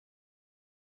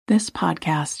This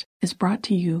podcast is brought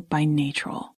to you by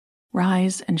Natrol.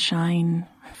 Rise and shine,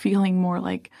 feeling more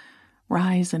like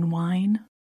rise and wine?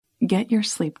 Get your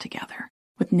sleep together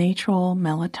with Natrol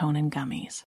melatonin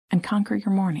gummies and conquer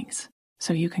your mornings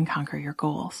so you can conquer your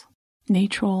goals.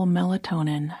 Natrol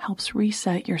melatonin helps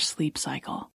reset your sleep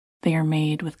cycle. They are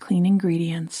made with clean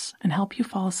ingredients and help you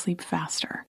fall asleep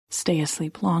faster, stay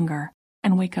asleep longer,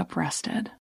 and wake up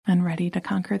rested and ready to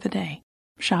conquer the day.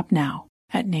 Shop now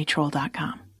at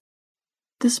natrol.com.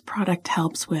 This product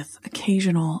helps with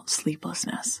occasional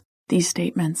sleeplessness. These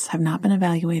statements have not been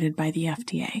evaluated by the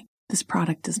FDA. This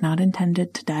product is not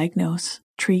intended to diagnose,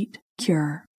 treat,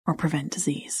 cure, or prevent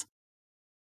disease.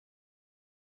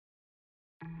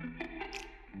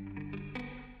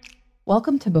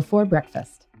 Welcome to Before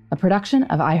Breakfast, a production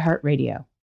of iHeartRadio.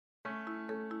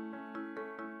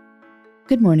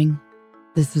 Good morning.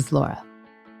 This is Laura.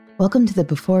 Welcome to the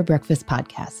Before Breakfast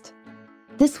podcast.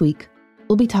 This week,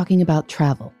 we'll be talking about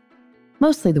travel,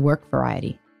 mostly the work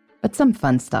variety, but some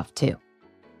fun stuff too.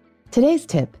 Today's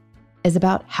tip is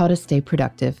about how to stay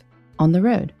productive on the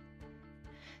road.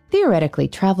 Theoretically,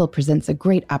 travel presents a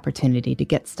great opportunity to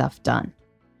get stuff done.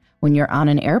 When you're on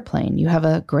an airplane, you have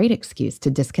a great excuse to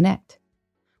disconnect.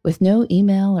 With no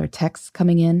email or texts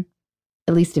coming in,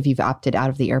 at least if you've opted out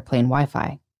of the airplane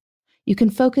Wi-Fi, you can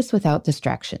focus without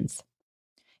distractions.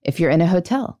 If you're in a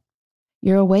hotel,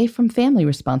 you're away from family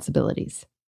responsibilities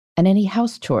and any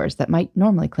house chores that might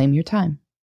normally claim your time.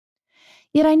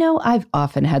 Yet I know I've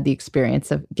often had the experience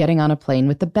of getting on a plane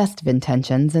with the best of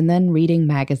intentions and then reading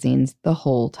magazines the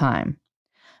whole time.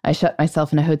 I shut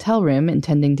myself in a hotel room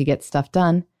intending to get stuff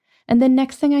done, and then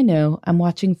next thing I know, I'm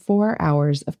watching 4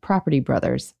 hours of Property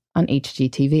Brothers on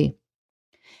HGTV.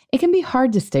 It can be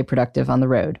hard to stay productive on the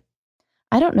road.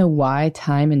 I don't know why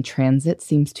time in transit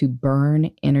seems to burn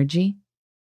energy,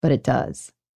 but it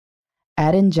does.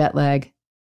 Add in jet lag,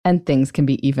 and things can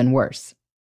be even worse.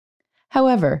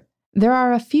 However, there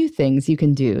are a few things you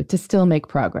can do to still make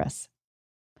progress.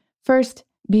 First,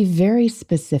 be very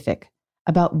specific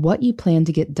about what you plan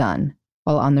to get done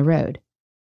while on the road.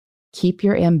 Keep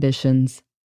your ambitions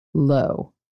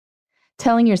low.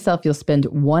 Telling yourself you'll spend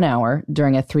 1 hour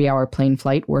during a 3-hour plane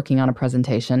flight working on a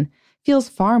presentation feels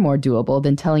far more doable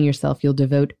than telling yourself you'll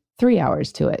devote 3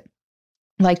 hours to it.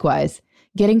 Likewise,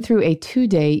 getting through a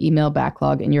 2-day email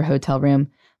backlog in your hotel room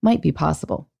might be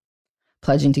possible.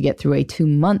 Pledging to get through a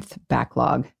 2-month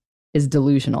backlog is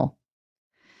delusional.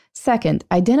 Second,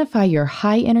 identify your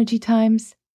high energy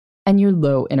times and your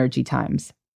low energy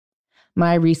times.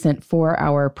 My recent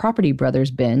 4-hour Property Brothers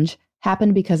binge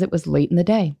happened because it was late in the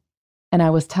day, and I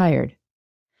was tired.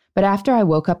 But after I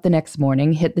woke up the next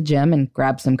morning, hit the gym, and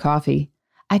grabbed some coffee,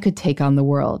 I could take on the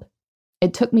world.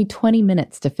 It took me 20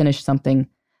 minutes to finish something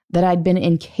that I'd been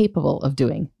incapable of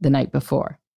doing the night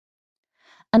before.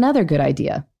 Another good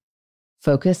idea: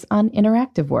 focus on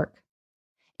interactive work.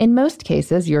 In most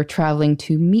cases, you're traveling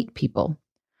to meet people,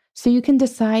 so you can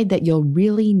decide that you'll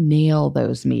really nail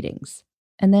those meetings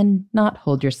and then not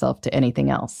hold yourself to anything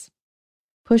else.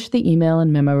 Push the email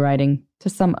and memo writing to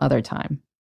some other time.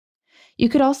 You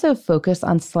could also focus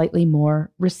on slightly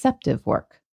more receptive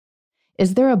work.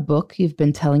 Is there a book you've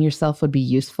been telling yourself would be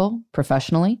useful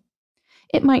professionally?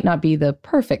 It might not be the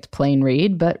perfect plain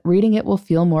read, but reading it will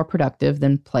feel more productive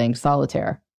than playing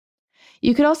solitaire.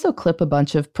 You could also clip a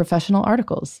bunch of professional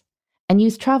articles and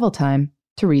use travel time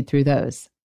to read through those.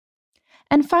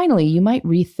 And finally, you might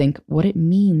rethink what it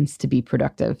means to be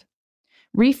productive.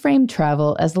 Reframe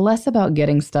travel as less about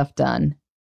getting stuff done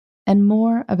and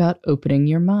more about opening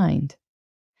your mind.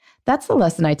 That's the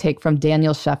lesson I take from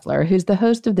Daniel Scheffler, who's the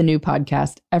host of the new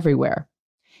podcast, Everywhere.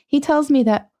 He tells me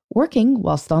that working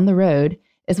whilst on the road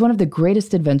is one of the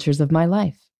greatest adventures of my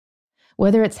life.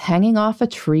 Whether it's hanging off a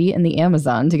tree in the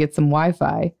Amazon to get some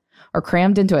Wi-Fi, or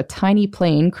crammed into a tiny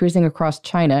plane cruising across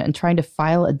China and trying to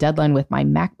file a deadline with my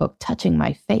MacBook touching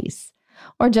my face,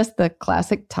 or just the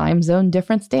classic time zone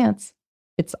difference dance,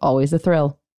 it's always a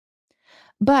thrill.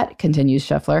 But, continues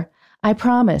Scheffler, I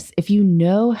promise if you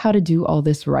know how to do all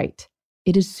this right,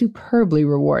 it is superbly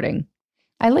rewarding.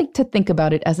 I like to think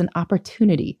about it as an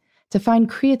opportunity to find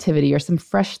creativity or some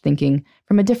fresh thinking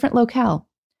from a different locale,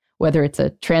 whether it's a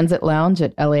transit lounge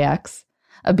at LAX,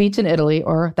 a beach in Italy,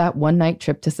 or that one-night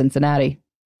trip to Cincinnati.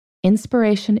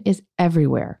 Inspiration is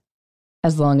everywhere,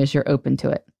 as long as you're open to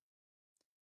it.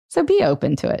 So be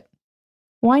open to it.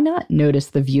 Why not notice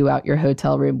the view out your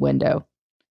hotel room window,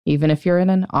 even if you're in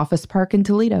an office park in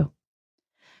Toledo?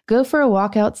 Go for a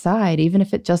walk outside, even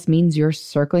if it just means you're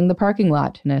circling the parking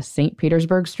lot in a St.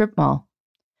 Petersburg strip mall.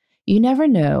 You never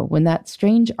know when that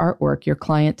strange artwork your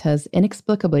client has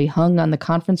inexplicably hung on the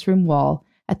conference room wall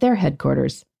at their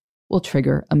headquarters will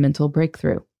trigger a mental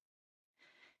breakthrough.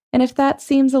 And if that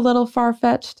seems a little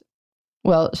far-fetched,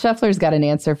 well, Scheffler's got an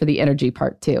answer for the energy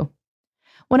part too.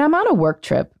 When I'm on a work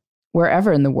trip,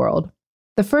 wherever in the world,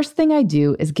 the first thing I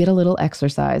do is get a little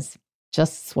exercise.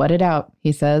 Just sweat it out,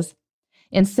 he says.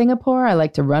 In Singapore, I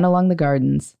like to run along the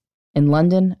gardens. In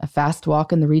London, a fast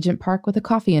walk in the Regent Park with a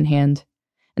coffee in hand.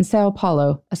 In Sao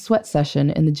Paulo, a sweat session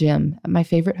in the gym at my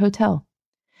favorite hotel.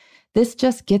 This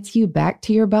just gets you back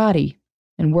to your body,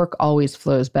 and work always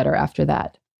flows better after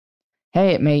that.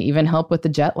 Hey, it may even help with the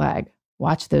jet lag.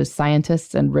 Watch those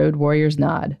scientists and road warriors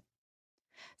nod.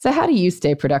 So how do you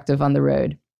stay productive on the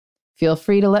road? Feel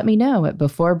free to let me know at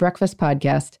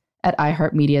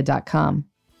beforebreakfastpodcast@iheartmedia.com.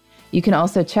 You can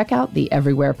also check out the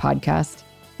Everywhere podcast,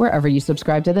 wherever you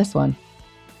subscribe to this one.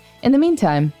 In the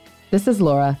meantime, this is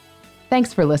Laura.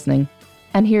 Thanks for listening,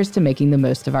 and here's to making the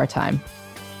most of our time.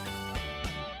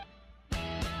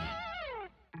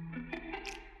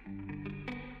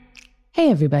 Hey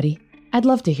everybody, I'd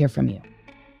love to hear from you.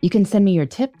 You can send me your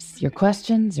tips, your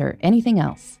questions, or anything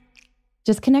else.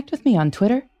 Just connect with me on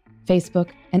Twitter, Facebook,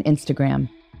 and Instagram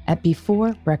at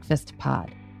Before Breakfast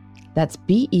Pod. That's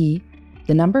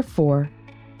BE4,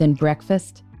 then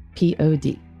breakfast,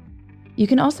 POD. You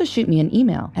can also shoot me an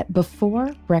email at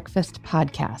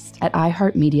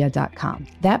beforebreakfastpodcast@iheartmedia.com.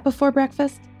 That Before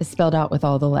Breakfast is spelled out with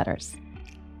all the letters.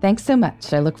 Thanks so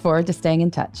much. I look forward to staying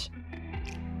in touch.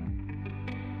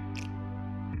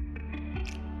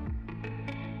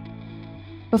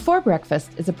 Before Breakfast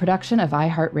is a production of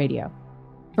iHeartRadio.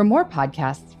 For more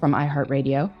podcasts from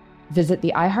iHeartRadio, visit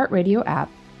the iHeartRadio app,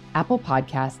 Apple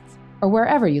Podcasts, or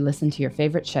wherever you listen to your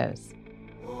favorite shows.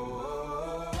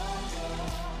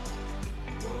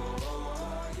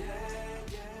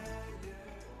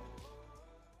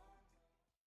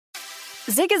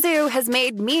 Zigazoo has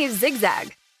made me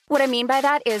zigzag. What I mean by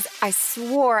that is I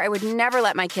swore I would never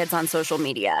let my kids on social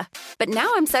media, but now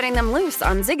I'm setting them loose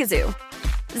on Zigazoo.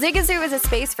 Zigazoo is a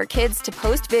space for kids to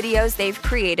post videos they've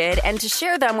created and to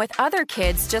share them with other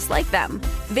kids just like them.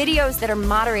 Videos that are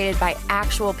moderated by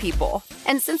actual people.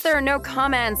 And since there are no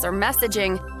comments or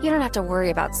messaging, you don't have to worry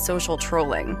about social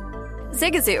trolling.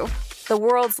 Zigazoo, the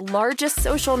world's largest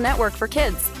social network for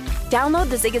kids. Download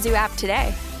the Zigazoo app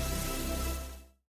today.